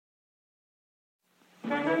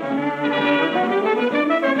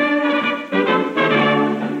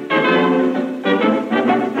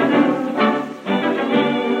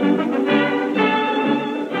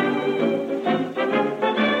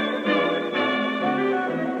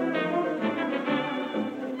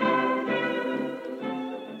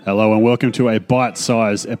Hello and welcome to a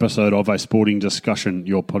bite-sized episode of A Sporting Discussion,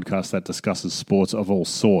 your podcast that discusses sports of all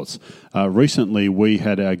sorts. Recently, we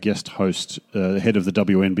had our guest host, head of the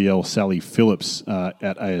WNBL, Sally Phillips,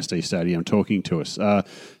 at ASD Stadium talking to us.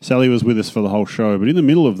 Sally was with us for the whole show, but in the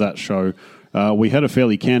middle of that show, we had a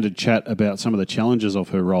fairly candid chat about some of the challenges of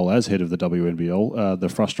her role as head of the WNBL, the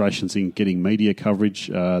frustrations in getting media coverage,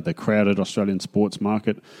 the crowded Australian sports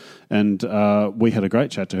market, and we had a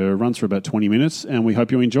great chat to her. It runs for about 20 minutes, and we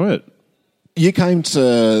hope you enjoy it. You came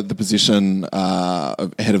to the position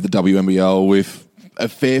of head of the WNBL with a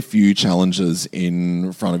fair few challenges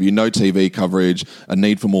in front of you. No TV coverage, a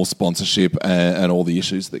need for more sponsorship, and all the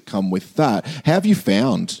issues that come with that. How have you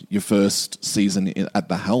found your first season at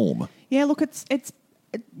the helm? Yeah, look, I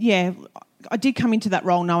did come into that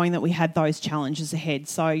role knowing that we had those challenges ahead.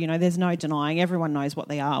 So, there's no denying. Everyone knows what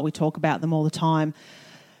they are. We talk about them all the time.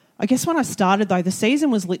 I guess when I started, though, the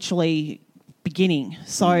season was literally beginning.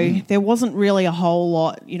 So there wasn't really a whole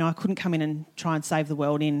lot. I couldn't come in and try and save the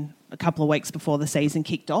world in a couple of weeks before the season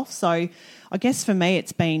kicked off. So I guess for me,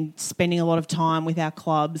 it's been spending a lot of time with our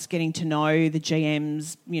clubs, getting to know the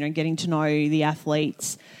GMs, getting to know the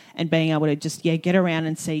athletes, and being able to just, get around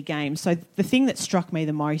and see games. So the thing that struck me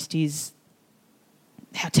the most is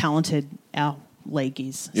how talented our league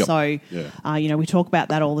is. Yep. So, we talk about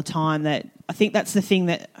that all the time. That I think that's the thing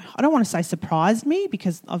that, I don't want to say surprised me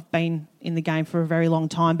because I've been in the game for a very long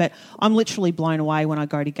time, but I'm literally blown away when I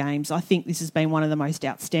go to games. I think this has been one of the most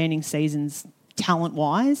outstanding seasons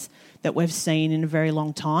talent-wise that we've seen in a very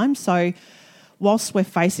long time. So whilst we're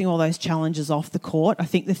facing all those challenges off the court, I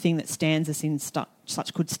think the thing that stands us in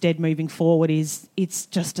such good stead moving forward is it's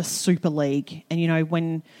just a super league. And,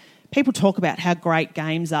 when people talk about how great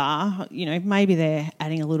games are, maybe they're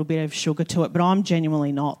adding a little bit of sugar to it, but I'm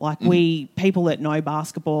genuinely not. Like people that know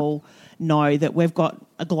basketball know that we've got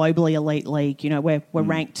a globally elite league. We're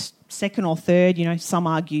ranked second or third. Some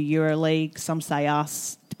argue EuroLeague, some say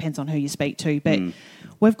us, depends on who you speak to, but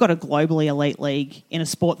we've got a globally elite league in a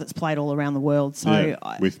sport that's played all around the world. So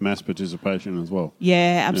with mass participation as well.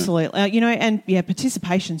 Yeah, absolutely.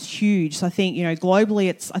 Participation's huge. So I think, globally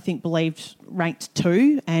it's, believed ranked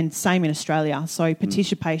 2 and same in Australia. So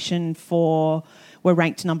participation we're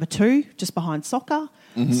ranked number 2, just behind soccer.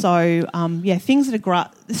 Mm-hmm. So, things that are great.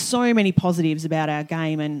 There's so many positives about our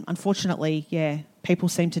game, and unfortunately, people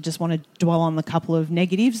seem to just want to dwell on the couple of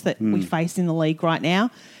negatives that we face in the league right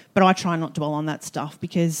now. But I try not to dwell on that stuff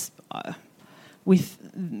because with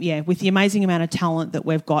the amazing amount of talent that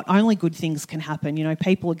we've got, only good things can happen.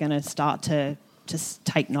 People are going to start to just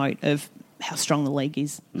take note of how strong the league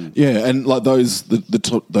is. Yeah, and like those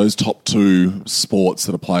top 2 sports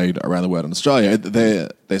that are played around the world in Australia,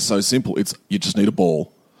 they're so simple. It's you just need a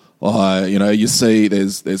ball. You see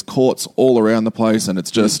there's courts all around the place, and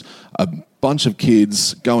it's just a bunch of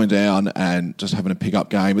kids going down and just having a pick-up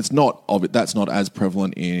game. That's not as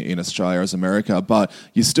prevalent in Australia as America, but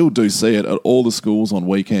you still do see it at all the schools on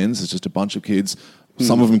weekends. It's just a bunch of kids,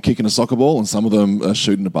 some of them kicking a soccer ball and some of them are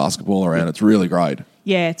shooting a basketball around. It's really great.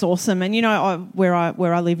 Yeah, it's awesome. And, where I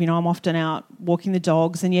live, I'm often out walking the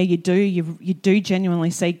dogs, and, you do genuinely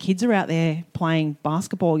see kids are out there playing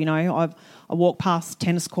basketball. I walk past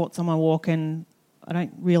tennis courts on my walk, and I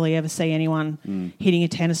don't really ever see anyone hitting a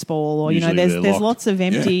tennis ball, or there's lots of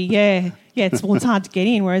empty. It's hard to get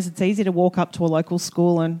in, whereas it's easy to walk up to a local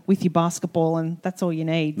school and with your basketball, and that's all you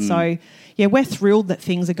need. So we're thrilled that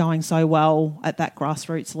things are going so well at that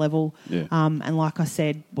grassroots level. And like I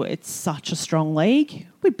said, it's such a strong league.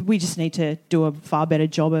 We just need to do a far better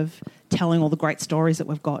job of telling all the great stories that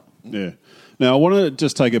we've got. Yeah. Now I want to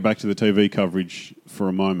just take it back to the TV coverage for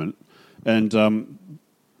a moment. And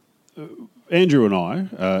Andrew and I,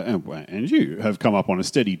 and you, have come up on a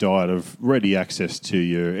steady diet of ready access to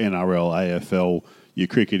your NRL, AFL, your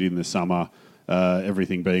cricket in the summer,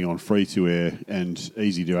 everything being on free-to-air and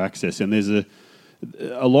easy to access. And there's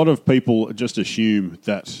a lot of people just assume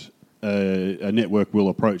that a network will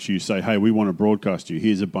approach you, say, hey, we want to broadcast you.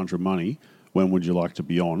 Here's a bunch of money. When would you like to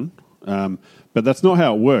be on? But that's not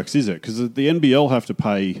how it works, is it? Because the NBL have to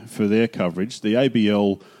pay for their coverage. The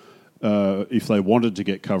ABL... if they wanted to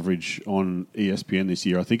get coverage on ESPN this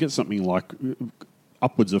year, I think it's something like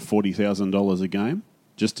upwards of $40,000 a game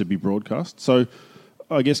just to be broadcast. So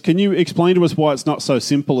I guess, can you explain to us why it's not so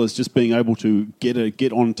simple as just being able to get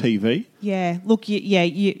on TV? Yeah, look,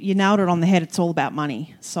 you nailed it on the head. It's all about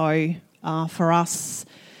money. So for us,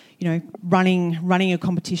 running a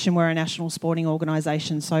competition, we're a national sporting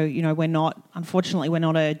organisation. So, unfortunately, we're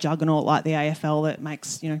not a juggernaut like the AFL that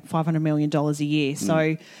makes, $500 million a year.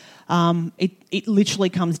 So... It literally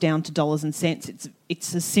comes down to dollars and cents.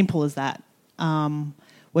 It's as simple as that.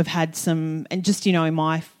 we've had some, and just, in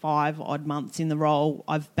my 5 odd months in the role,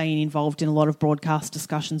 I've been involved in a lot of broadcast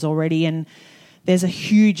discussions already, and there's a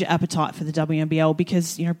huge appetite for the WNBL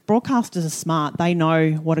because, broadcasters are smart. They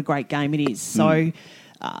know what a great game it is. So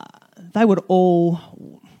they would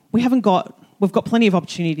we've got plenty of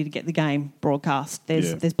opportunity to get the game broadcast.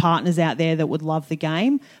 There's partners out there that would love the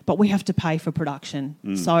game, but we have to pay for production.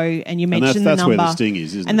 So, and you mentioned that's the number. where the sting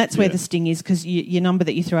is, isn't it? And that's where the sting is, because your number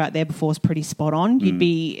that you threw out there before is pretty spot on. You'd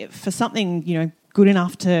be, for something, good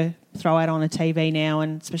enough to throw out on a TV now,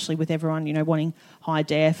 and especially with everyone, wanting high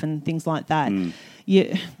def and things like that,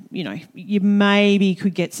 you maybe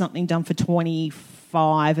could get something done for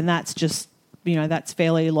 25, and that's just, that's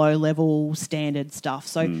fairly low level standard stuff.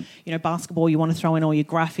 So, basketball, you want to throw in all your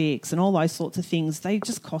graphics and all those sorts of things. They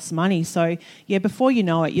just cost money. So, before you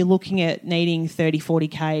know it, you're looking at needing 30,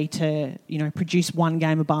 40K to, produce one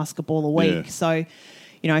game of basketball a week. Yeah. So,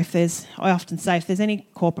 I often say, if there's any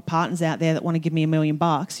corporate partners out there that want to give me $1 million, the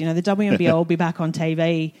WNBL will be back on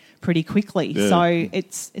TV pretty quickly. Yeah. So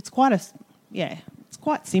it's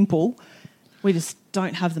quite simple. We just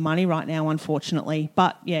don't have the money right now, unfortunately.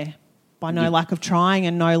 But by no lack of trying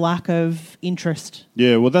and no lack of interest.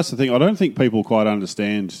 Yeah, well, that's the thing. I don't think people quite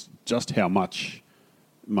understand just how much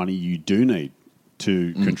money you do need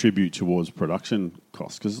to contribute towards production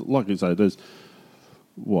costs. Because, like I say, there's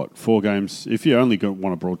 4 games? If you only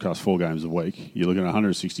want to broadcast 4 games a week, you're looking at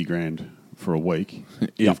 $160,000 for a week.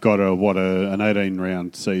 You've got an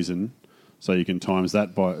 18-round season, so you can times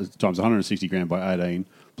 160,000 by 18,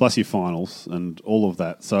 plus your finals and all of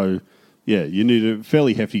that. So, you need a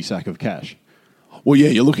fairly hefty sack of cash. Well,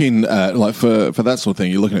 you're looking at, for that sort of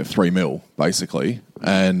thing, you're looking at $3 million basically,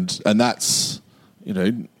 and that's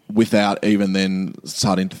without even then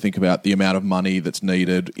starting to think about the amount of money that's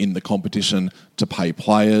needed in the competition to pay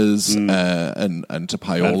players and to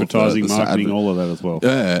pay advertising, marketing, all of that as well.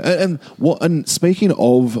 Yeah, and speaking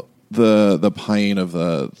of the paying of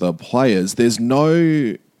the players, there's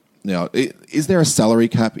no. Now, is there a salary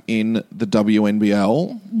cap in the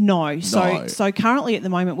WNBL? No. So currently at the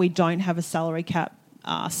moment we don't have a salary cap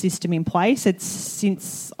system in place. It's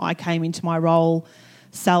since I came into my role,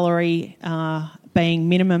 salary being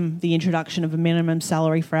minimum, the introduction of a minimum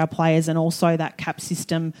salary for our players, and also that cap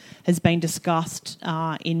system has been discussed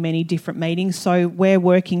in many different meetings. So we're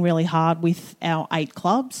working really hard with our 8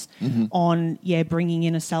 clubs on bringing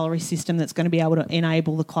in a salary system that's going to be able to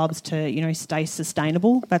enable the clubs to stay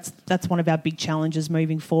sustainable. That's one of our big challenges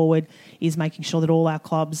moving forward, is making sure that all our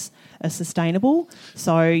clubs are sustainable.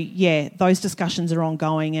 So those discussions are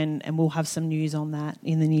ongoing, and we'll have some news on that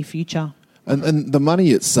in the near future. And the money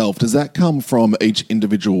itself, does that come from each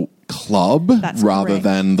individual club rather correct.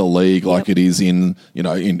 Than the league like it is in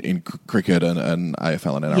cricket and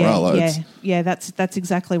AFL and NRL? That's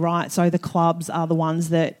exactly right. So the clubs are the ones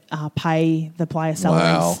that pay the player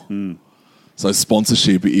salaries. Wow. So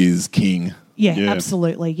sponsorship is king. Yeah,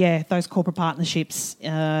 absolutely. Yeah, those corporate partnerships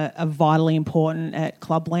are vitally important at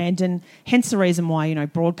Clubland, and hence the reason why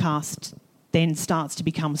broadcast then starts to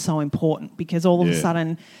become so important, because all of a sudden.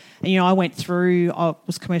 And, I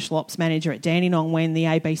was commercial ops manager at Dandenong when the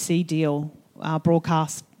ABC deal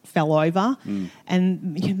broadcast fell over,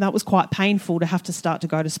 and that was quite painful to have to start to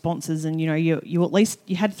go to sponsors. And you at least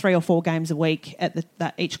you had 3 or 4 games a week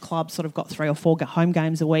that each club sort of got 3 or 4 home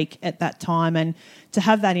games a week at that time, and to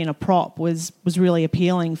have that in a prop was really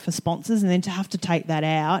appealing for sponsors, and then to have to take that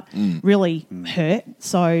out really hurt.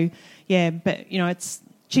 So but it's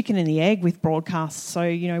chicken and the egg with broadcast.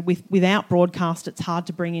 So, without broadcast, it's hard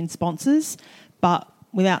to bring in sponsors, but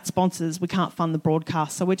without sponsors, we can't fund the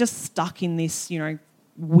broadcast. So we're just stuck in this,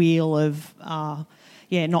 wheel of,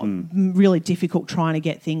 not really difficult trying to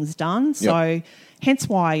get things done. So hence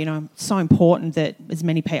why, it's so important that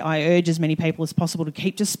I urge as many people as possible to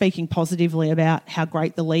keep just speaking positively about how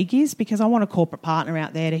great the league is, because I want a corporate partner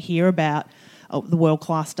out there to hear about the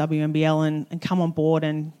world-class WNBL and come on board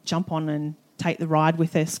and jump on and take the ride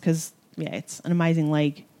with us, because it's an amazing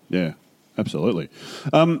league. Yeah, absolutely.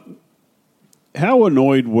 How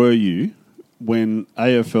annoyed were you when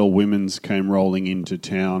AFL Women's came rolling into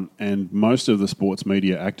town and most of the sports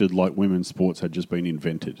media acted like women's sports had just been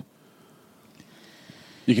invented?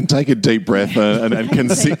 You can take a deep breath and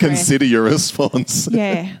consider your response.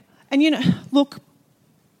 Yeah. And, look,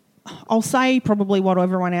 I'll say probably what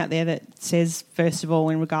everyone out there that says, first of all,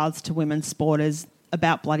 in regards to women's sport, is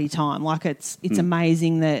about bloody time. Like, it's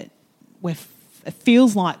amazing that it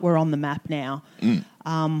feels like we're on the map now.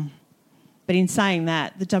 But in saying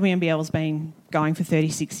that, the WNBL has been going for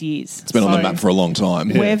 36 years. It's been on the map for a long time.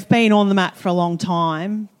 We've been on the map for a long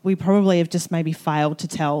time. We probably have just maybe failed to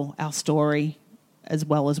tell our story as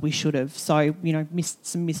well as we should have. So, missed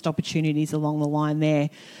some missed opportunities along the line there.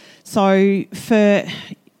 So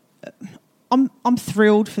I'm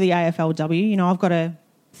thrilled for the AFLW. I've got a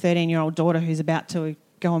 13-year-old daughter who's about to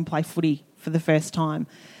go and play footy for the first time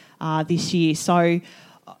this year. So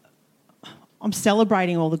I'm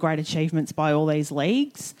celebrating all the great achievements by all these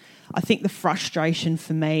leagues. I think the frustration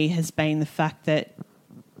for me has been the fact that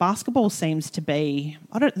basketball seems to be...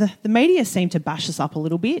 the media seem to bash us up a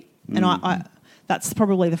little bit, and I that's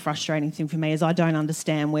probably the frustrating thing for me, is I don't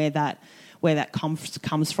understand where that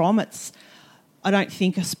comes from. I don't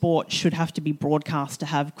think a sport should have to be broadcast to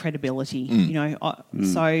have credibility.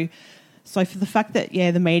 So for the fact that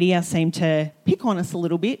the media seem to pick on us a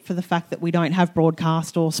little bit for the fact that we don't have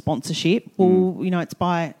broadcast or sponsorship, we're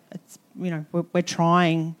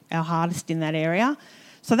trying our hardest in that area.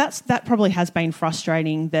 So that probably has been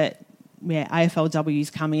frustrating that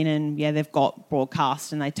AFLW's come in and they've got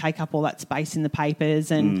broadcast and they take up all that space in the papers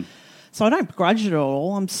and. So I don't begrudge it at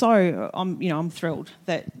all. I'm thrilled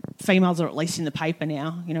that females are at least in the paper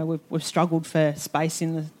now. We've struggled for space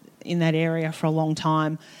in that area for a long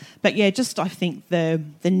time. But I think the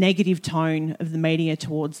negative tone of the media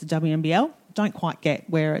towards the WNBL, don't quite get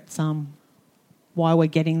where it's why we're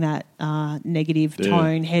getting that negative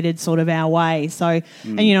tone headed sort of our way. So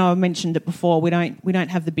and I mentioned it before, we don't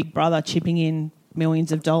have the big brother chipping in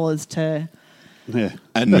millions of dollars to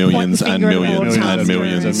and millions and millions and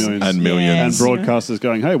millions and millions. And broadcasters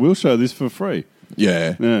going, hey, we'll show this for free.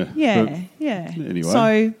 Yeah. Anyway.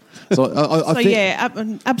 I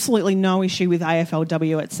think... absolutely no issue with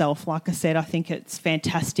AFLW itself. Like I said, I think it's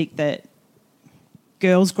fantastic that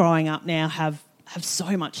girls growing up now have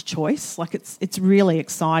so much choice. Like it's really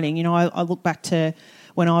exciting. I look back to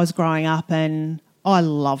when I was growing up and I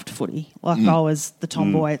loved footy. I was the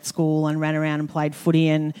tomboy at school and ran around and played footy,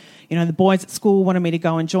 and the boys at school wanted me to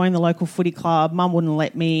go and join the local footy club. Mum wouldn't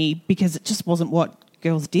let me because it just wasn't what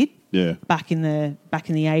girls did back in the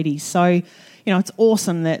 80s. So, it's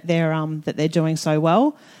awesome that they're doing so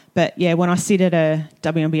well. But when I sit at a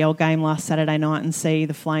WNBL game last Saturday night and see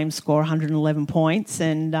the Flames score 111 points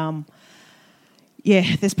and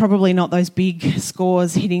there's probably not those big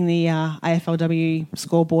scores hitting the AFLW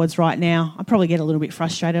scoreboards right now. I probably get a little bit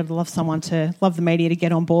frustrated. I'd love the media to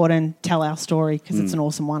get on board and tell our story because it's an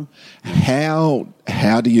awesome one. How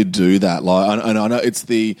do you do that? And I know it's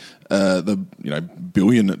the $1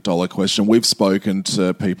 billion question. We've spoken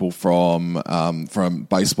to people from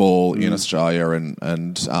baseball in Australia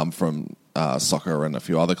and from soccer and a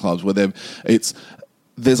few other clubs where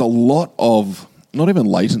there's a lot of not even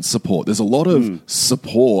latent support. There's a lot of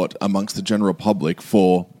support amongst the general public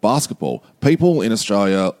for basketball. People in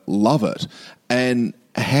Australia love it. And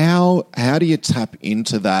how do you tap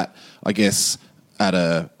into that, I guess, at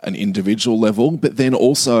an individual level, but then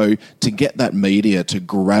also to get that media to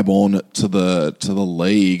grab on to the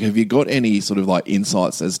league? Have you got any sort of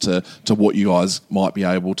insights as to what you guys might be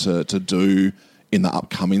able to do in the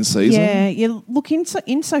upcoming season? Look, in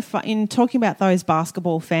talking about those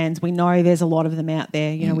basketball fans, we know there's a lot of them out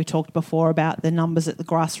there. We talked before about the numbers at the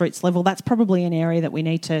grassroots level. That's probably an area that we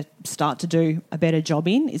need to start to do a better job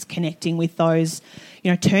in, is connecting with those,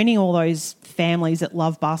 turning all those families that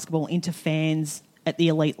love basketball into fans at the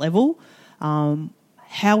elite level.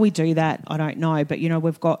 How we do that, I don't know, but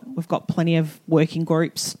we've got plenty of working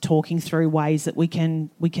groups talking through ways that we can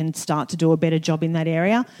start to do a better job in that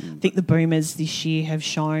area. I think the Boomers this year have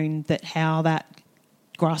shown that how that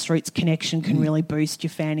grassroots connection can really boost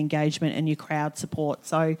your fan engagement and your crowd support.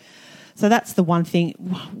 So that's the one thing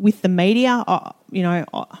with the media.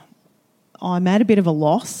 I'm at a bit of a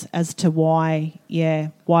loss as to why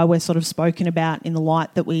we're sort of spoken about in the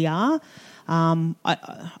light that we are.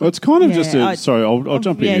 It's kind of just I'll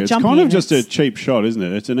jump in here. It's kind of just a cheap shot, isn't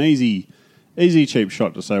it? It's an easy cheap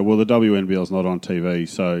shot to say, well, the WNBL's not on TV,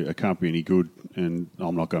 so it can't be any good, and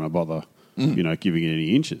I'm not going to bother, giving it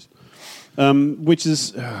any inches. Which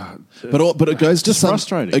is, but it goes to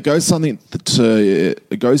frustrating. It goes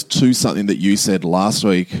to something that you said last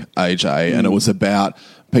week, AJ, and it was about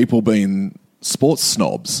people being sports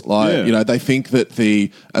snobs. They think that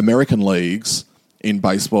the American leagues in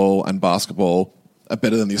baseball and basketball are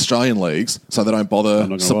better than the Australian leagues, so they don't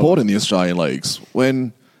bother supporting the Australian leagues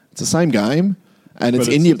when it's the same game and it's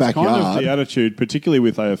in your backyard. Kind of the attitude, particularly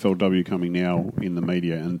with AFLW coming now in the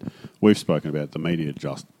media, and we've spoken about the media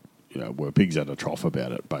just were pigs at a trough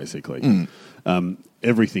about it, basically.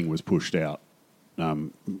 Everything was pushed out.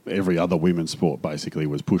 Every other women's sport basically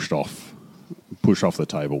was pushed off the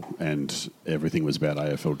table, and everything was about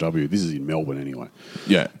AFLW. This is in Melbourne anyway.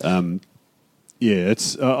 Yeah. Yeah,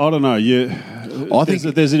 it's I don't know. I think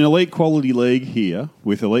there's an elite quality league here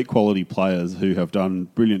with elite quality players who have done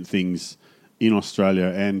brilliant things in Australia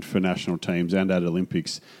and for national teams and at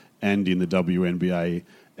Olympics and in the WNBA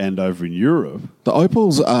and over in Europe. The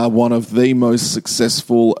Opals are one of the most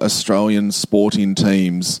successful Australian sporting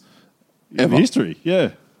teams ever. In history,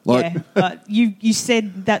 yeah. You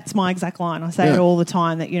said that's my exact line. I say it all the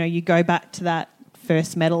time that, you go back to that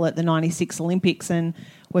first medal at the 96 Olympics and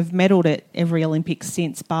we've medalled at every Olympics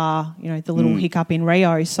since, bar, the little hiccup in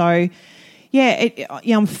Rio. So,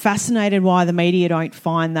 I'm fascinated why the media don't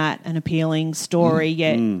find that an appealing story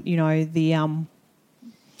yet,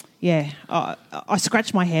 I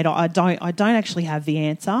scratch my head. I don't actually have the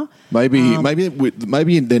answer.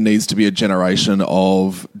 Maybe there needs to be a generation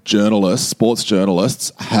of journalists, sports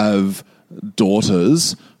journalists, have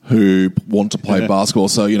daughters who want to play basketball.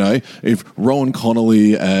 So, if Rowan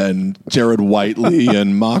Connolly and Jared Waitley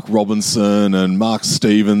and Mark Robinson and Mark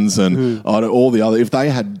Stevens and all the other, if they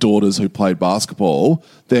had daughters who played basketball,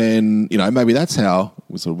 then, maybe that's how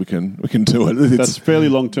we can do it. That's fairly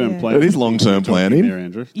long-term planning. It is long-term planning. There,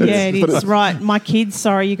 Andrew. Yeah, it is. Right. My kids,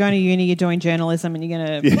 sorry, you're going to uni, you're doing journalism and you're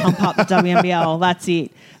going to pump up the WNBL. That's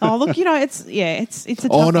it. Oh, look, it's a tough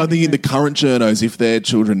one, the current journos, if their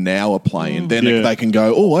children now are playing, then they can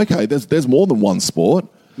go, okay, there's more than one sport.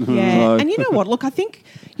 Yeah, and you know what? Look, I think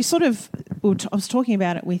you sort of... I was talking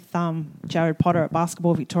about it with Jared Potter at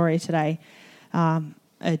Basketball Victoria today,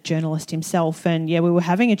 a journalist himself, and we were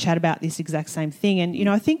having a chat about this exact same thing. And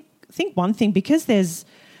I think one thing, because there's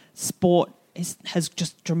sport has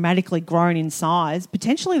just dramatically grown in size,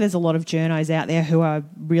 potentially there's a lot of journos out there who are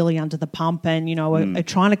really under the pump and are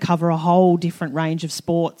trying to cover a whole different range of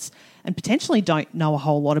sports and potentially don't know a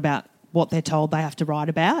whole lot about what they're told they have to write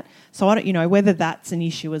about. So I don't whether that's an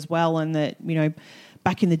issue as well, and that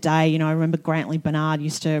back in the day, I remember Grantley Bernard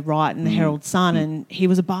used to write in the Herald Sun, and he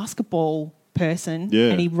was a basketball person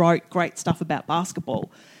and he wrote great stuff about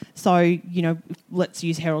basketball. So, let's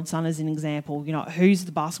use Herald Sun as an example. Who's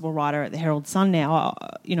the basketball writer at the Herald Sun now?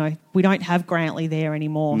 We don't have Grantley there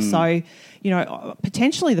anymore. So,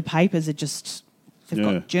 potentially the papers are just... They've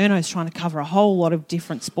got journos trying to cover a whole lot of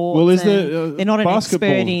different sports. Well, they're not an expert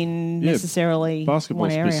in necessarily one area.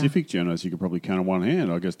 Basketball-specific journos you could probably count on one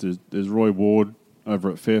hand. I guess there's Roy Ward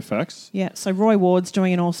over at Fairfax. Yeah, so Roy Ward's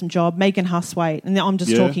doing an awesome job. Megan Huswaite, and I'm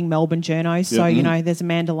just talking Melbourne journos. So, there's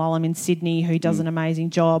Amanda Lullum in Sydney who does an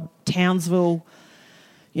amazing job. Townsville,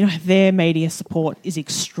 their media support is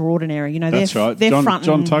extraordinary. That's right. They're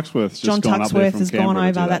John Tuxworth has gone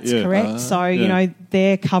over. That's correct. So,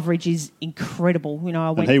 their coverage is incredible.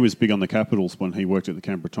 And he was big on the Capitals when he worked at the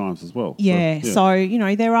Canberra Times as well. So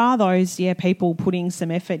there are those people putting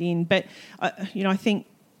some effort in. But, I think,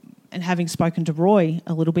 and having spoken to Roy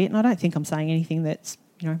a little bit, and I don't think I'm saying anything that's,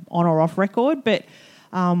 on or off record, but,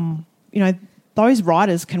 those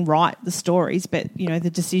writers can write the stories, but, the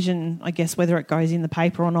decision, I guess, whether it goes in the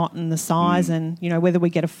paper or not and the size and, whether we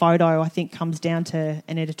get a photo, I think comes down to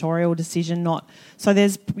an editorial decision, not... So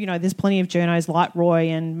there's plenty of journos like Roy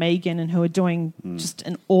and Megan and who are doing just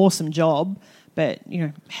an awesome job, but,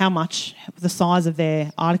 how much the size of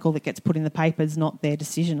their article that gets put in the paper is not their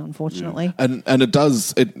decision, unfortunately. Yeah. And it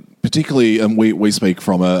does, particularly, and we speak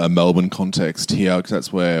from a Melbourne context here because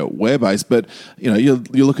that's where we're based, but, you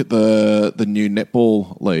look at the new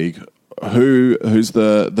netball league. Who's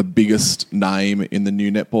the biggest name in the new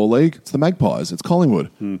netball league? It's the Magpies. It's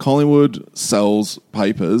Collingwood. Collingwood sells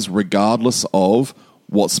papers regardless of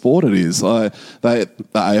what sport it is. The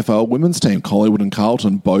AFL women's team, Collingwood and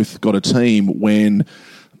Carlton, both got a team when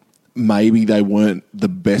maybe they weren't the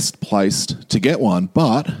best placed to get one,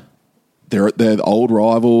 but they're old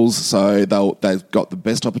rivals, so they've got the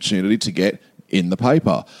best opportunity to get in the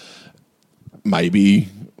paper. Maybe...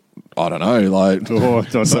 I don't know, I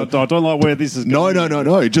don't like where this is going.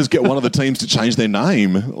 No. Just get one of the teams to change their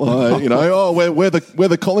name. We're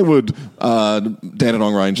the Collingwood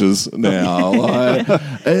Dandenong Rangers now.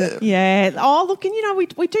 Yeah. Oh, look, and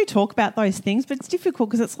we do talk about those things, but it's difficult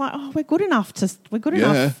because it's like, we're good enough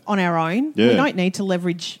on our own. Yeah. We don't need to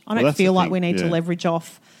leverage. I don't feel like we need to leverage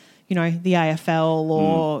off the AFL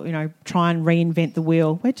or, try and reinvent the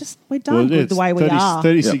wheel. We're done with the way we are.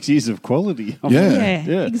 36 years of quality.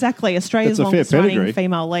 Exactly. Australia's longest running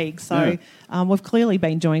female league. So we've clearly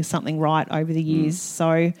been doing something right over the years.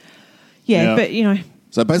 So,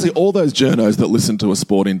 So basically all those journos that listen to a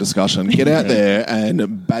sporting discussion, get out there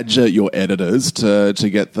and badger your editors to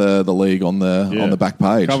get the league on the back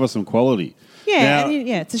page. Cover some quality. Yeah,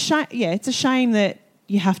 it's a shame. Yeah, it's a shame that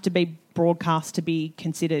you have to be broadcast to be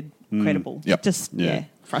considered credible.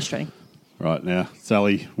 Frustrating. Right now,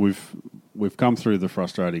 Sally, we've come through the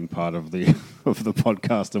frustrating part of the of the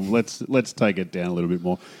podcast, and let's take it down a little bit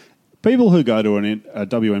more. People who go to a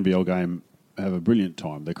WNBL game have a brilliant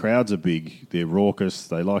time. The crowds are big, they're raucous,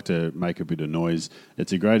 they like to make a bit of noise.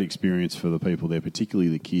 It's a great experience for the people there, particularly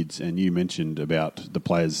the kids. And you mentioned about the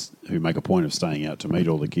players who make a point of staying out to meet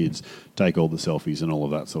all the kids, take all the selfies and all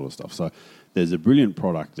of that sort of stuff. So there's a brilliant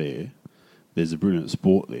product there. There's a brilliant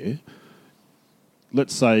sport there.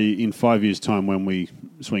 Let's say in 5 years' time when we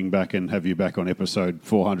swing back and have you back on episode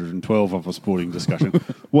 412 of a sporting discussion,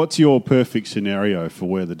 what's your perfect scenario for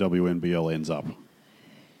where the WNBL ends up?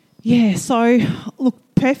 Yeah, so look,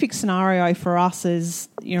 perfect scenario for us is,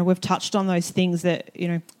 we've touched on those things that,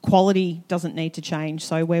 quality doesn't need to change.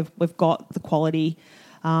 So we've got the quality.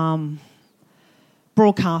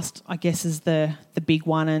 Broadcast, I guess, is the big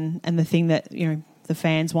one and the thing that, the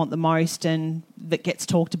fans want the most and that gets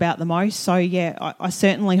talked about the most. So, yeah, I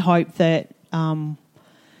certainly hope that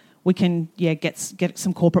we can get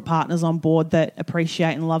some corporate partners on board that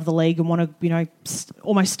appreciate and love the league and want to,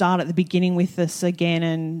 almost start at the beginning with us again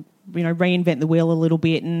and, reinvent the wheel a little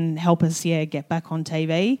bit and help us, get back on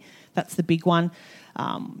TV. That's the big one.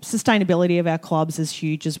 Sustainability of our clubs is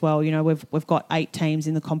huge as well. We've got 8 teams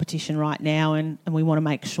in the competition right now and we want to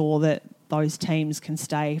make sure that those teams can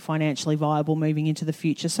stay financially viable moving into the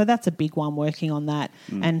future. So that's a big one, working on that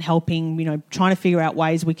and helping, trying to figure out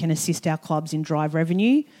ways we can assist our clubs in drive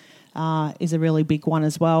revenue is a really big one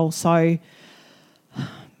as well. So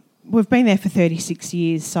we've been there for 36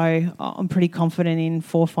 years, so I'm pretty confident in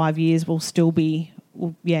 4 or 5 years we'll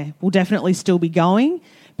definitely still be going,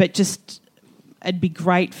 but just it'd be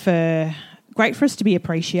great for us to be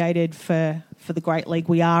appreciated for the great league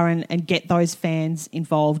we are and get those fans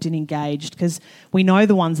involved and engaged, because we know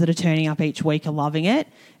the ones that are turning up each week are loving it.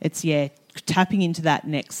 It's, tapping into that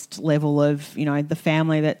next level of, the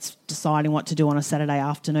family that's deciding what to do on a Saturday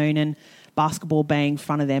afternoon and basketball being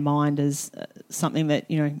front of their mind as something that,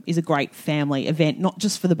 is a great family event, not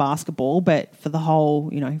just for the basketball, but for the whole,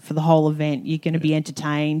 for the whole event. You're going to be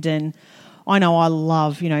entertained. And I know I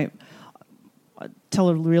love, I'll tell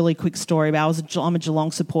a really quick story about I'm a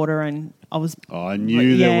Geelong supporter and I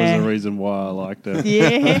knew there was a reason why I liked it.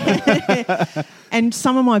 Yeah. And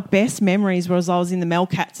some of my best memories was I was in the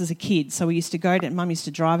Melcats as a kid. So Mum used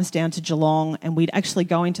to drive us down to Geelong and we'd actually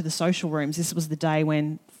go into the social rooms. This was the day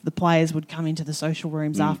when the players would come into the social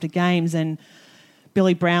rooms after games and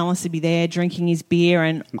Billy Brownless would be there drinking his beer,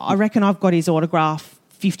 and I reckon I've got his autograph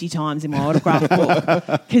 50 times in my autograph book,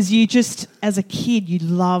 because you just, as a kid, you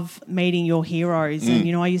love meeting your heroes. And,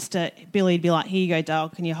 Billy'd be like, here you go, Dale,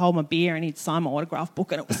 can you hold my beer? And he'd sign my autograph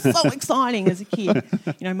book, and it was so exciting as a kid.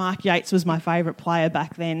 Mark Yates was my favourite player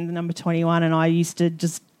back then, number 21, and I used to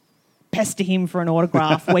just pester him for an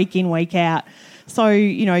autograph week in, week out. So,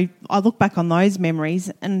 I look back on those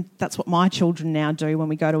memories, and that's what my children now do when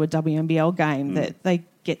we go to a WNBL game, that they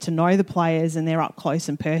get to know the players and they're up close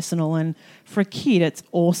and personal. And for a kid, it's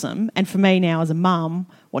awesome. And for me now as a mum,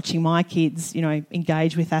 watching my kids,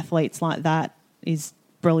 engage with athletes like that is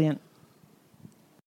brilliant.